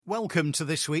Welcome to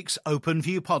this week's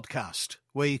Openview podcast,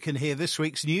 where you can hear this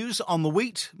week's news on the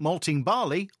wheat, malting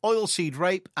barley, oilseed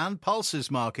rape and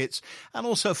pulses markets, and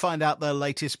also find out their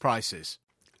latest prices.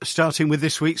 Starting with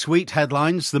this week's wheat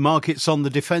headlines, the market's on the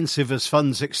defensive as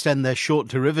funds extend their short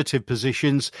derivative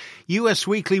positions. US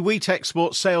weekly wheat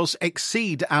export sales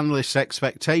exceed analysts'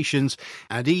 expectations,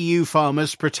 and EU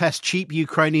farmers protest cheap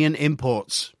Ukrainian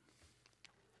imports.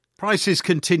 Prices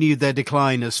continued their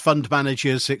decline as fund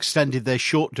managers extended their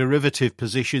short derivative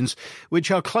positions,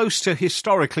 which are close to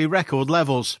historically record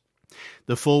levels.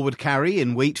 The forward carry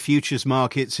in wheat futures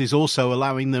markets is also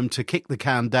allowing them to kick the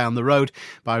can down the road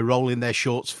by rolling their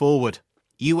shorts forward.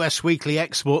 US weekly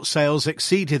export sales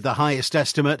exceeded the highest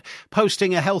estimate,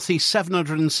 posting a healthy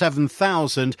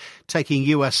 707,000, taking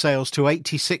US sales to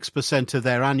 86% of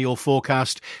their annual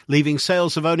forecast, leaving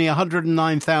sales of only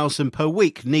 109,000 per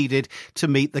week needed to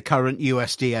meet the current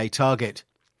USDA target.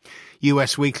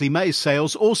 US weekly maize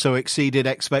sales also exceeded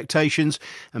expectations,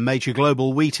 and major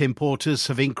global wheat importers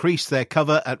have increased their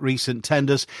cover at recent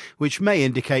tenders, which may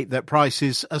indicate that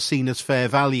prices are seen as fair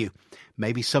value.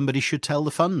 Maybe somebody should tell the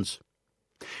funds.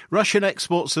 Russian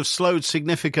exports have slowed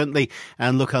significantly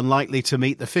and look unlikely to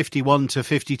meet the 51 to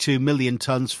 52 million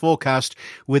tonnes forecast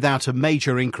without a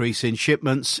major increase in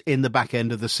shipments in the back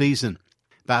end of the season.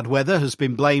 Bad weather has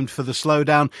been blamed for the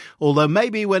slowdown, although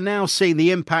maybe we're now seeing the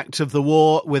impact of the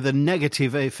war with a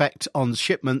negative effect on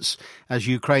shipments as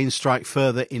Ukraine strike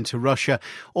further into Russia,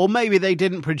 or maybe they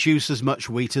didn't produce as much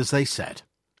wheat as they said.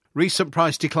 Recent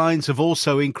price declines have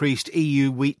also increased EU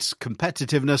wheat's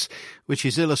competitiveness, which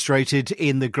is illustrated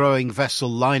in the growing vessel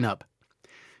lineup.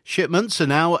 Shipments are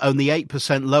now only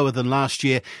 8% lower than last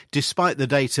year, despite the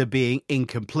data being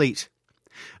incomplete.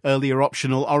 Earlier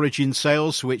optional origin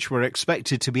sales, which were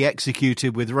expected to be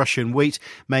executed with Russian wheat,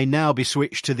 may now be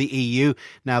switched to the EU,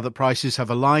 now that prices have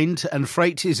aligned and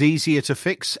freight is easier to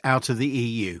fix out of the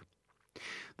EU.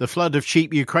 The flood of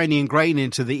cheap Ukrainian grain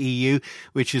into the EU,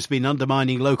 which has been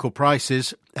undermining local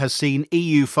prices, has seen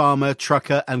EU farmer,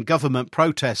 trucker and government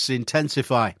protests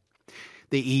intensify.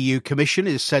 The EU Commission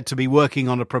is said to be working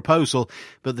on a proposal,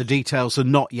 but the details are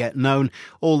not yet known,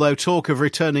 although talk of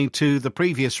returning to the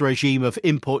previous regime of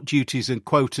import duties and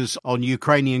quotas on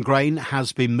Ukrainian grain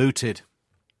has been mooted.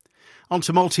 On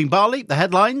to malting barley, the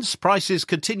headlines. Prices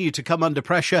continue to come under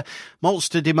pressure,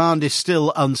 maltster demand is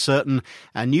still uncertain,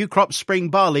 and new crop spring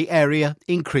barley area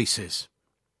increases.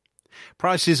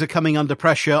 Prices are coming under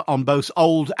pressure on both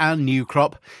old and new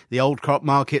crop. The old crop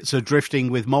markets are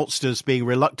drifting, with maltsters being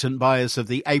reluctant buyers of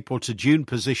the April to June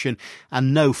position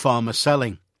and no farmer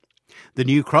selling. The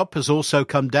new crop has also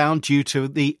come down due to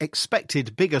the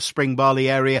expected bigger spring barley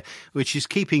area, which is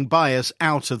keeping buyers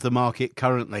out of the market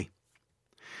currently.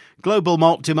 Global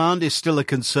malt demand is still a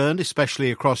concern, especially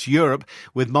across Europe,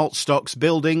 with malt stocks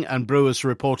building and brewers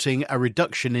reporting a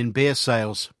reduction in beer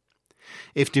sales.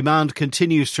 If demand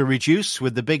continues to reduce,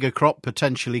 with the bigger crop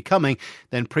potentially coming,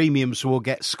 then premiums will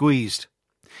get squeezed.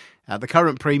 At the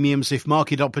current premiums, if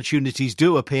market opportunities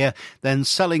do appear, then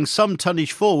selling some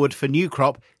tonnage forward for new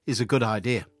crop is a good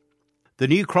idea. The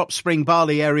new crop spring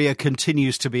barley area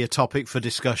continues to be a topic for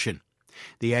discussion.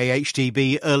 The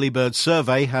AHDB Early Bird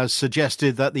Survey has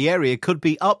suggested that the area could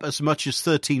be up as much as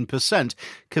 13%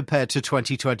 compared to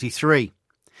 2023.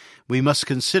 We must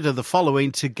consider the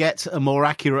following to get a more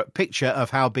accurate picture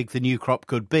of how big the new crop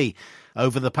could be.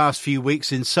 Over the past few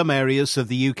weeks in some areas of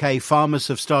the UK, farmers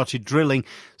have started drilling.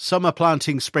 Some are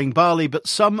planting spring barley, but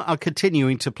some are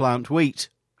continuing to plant wheat.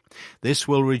 This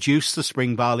will reduce the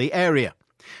spring barley area.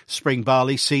 Spring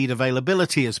barley seed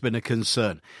availability has been a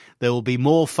concern. There will be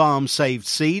more farm-saved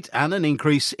seed and an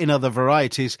increase in other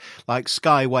varieties like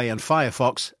Skyway and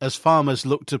Firefox as farmers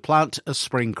look to plant a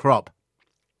spring crop.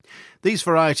 These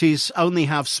varieties only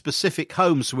have specific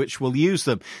homes which will use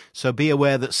them, so be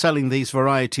aware that selling these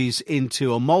varieties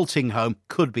into a malting home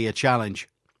could be a challenge.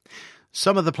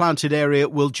 Some of the planted area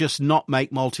will just not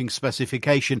make malting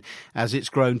specification as it's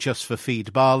grown just for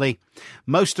feed barley.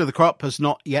 Most of the crop has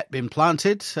not yet been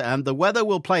planted and the weather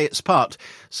will play its part,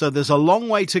 so there's a long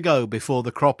way to go before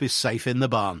the crop is safe in the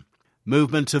barn.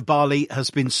 Movement of barley has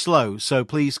been slow, so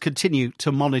please continue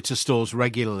to monitor stores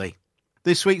regularly.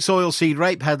 This week's oilseed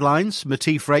rape headlines.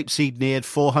 Matif rapeseed neared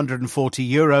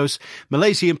 €440.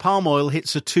 Malaysian palm oil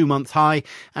hits a 2-month high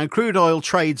and crude oil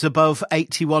trades above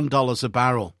 $81 a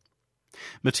barrel.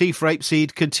 Matif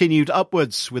rapeseed continued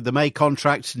upwards, with the May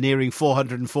contract nearing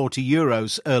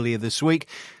 €440 earlier this week.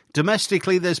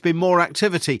 Domestically, there's been more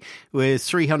activity, with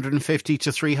 £350 to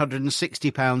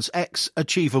 £360 ex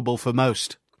achievable for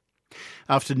most.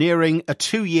 After nearing a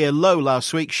 2-year low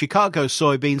last week, Chicago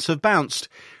soybeans have bounced.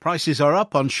 Prices are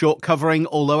up on short covering,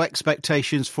 although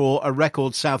expectations for a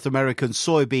record South American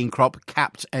soybean crop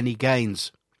capped any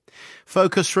gains.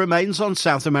 Focus remains on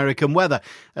South American weather,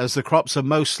 as the crops are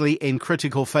mostly in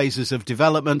critical phases of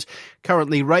development.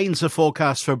 Currently, rains are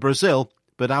forecast for Brazil,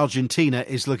 but Argentina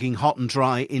is looking hot and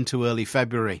dry into early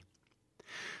February.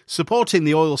 Supporting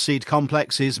the oilseed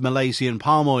complex is Malaysian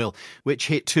palm oil, which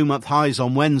hit 2-month highs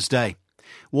on Wednesday.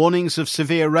 Warnings of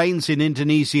severe rains in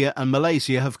Indonesia and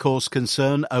Malaysia have caused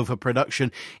concern over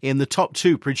production in the top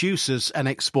 2 producers and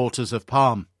exporters of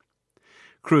palm.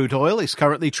 Crude oil is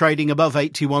currently trading above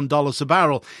 $81 a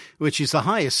barrel, which is the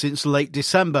highest since late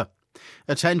December.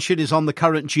 Attention is on the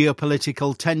current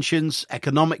geopolitical tensions,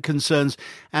 economic concerns,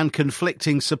 and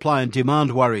conflicting supply and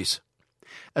demand worries.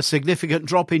 A significant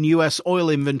drop in US oil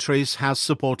inventories has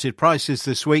supported prices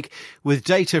this week, with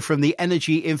data from the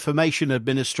Energy Information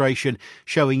Administration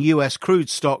showing US crude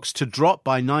stocks to drop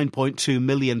by 9.2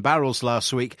 million barrels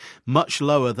last week, much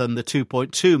lower than the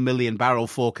 2.2 million barrel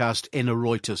forecast in a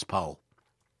Reuters poll.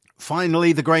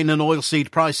 Finally, the grain and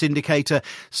oilseed price indicator,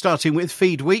 starting with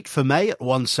feed wheat for May at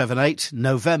 178,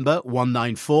 November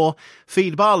 194,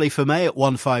 feed barley for May at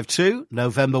 152,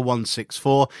 November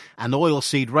 164, and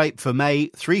oilseed rape for May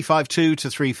 352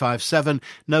 to 357,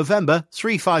 November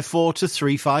 354 to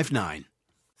 359.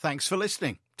 Thanks for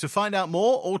listening. To find out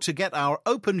more or to get our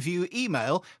Openview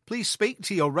email, please speak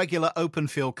to your regular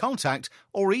Openfield contact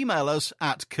or email us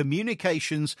at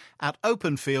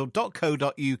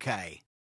communications@openfield.co.uk.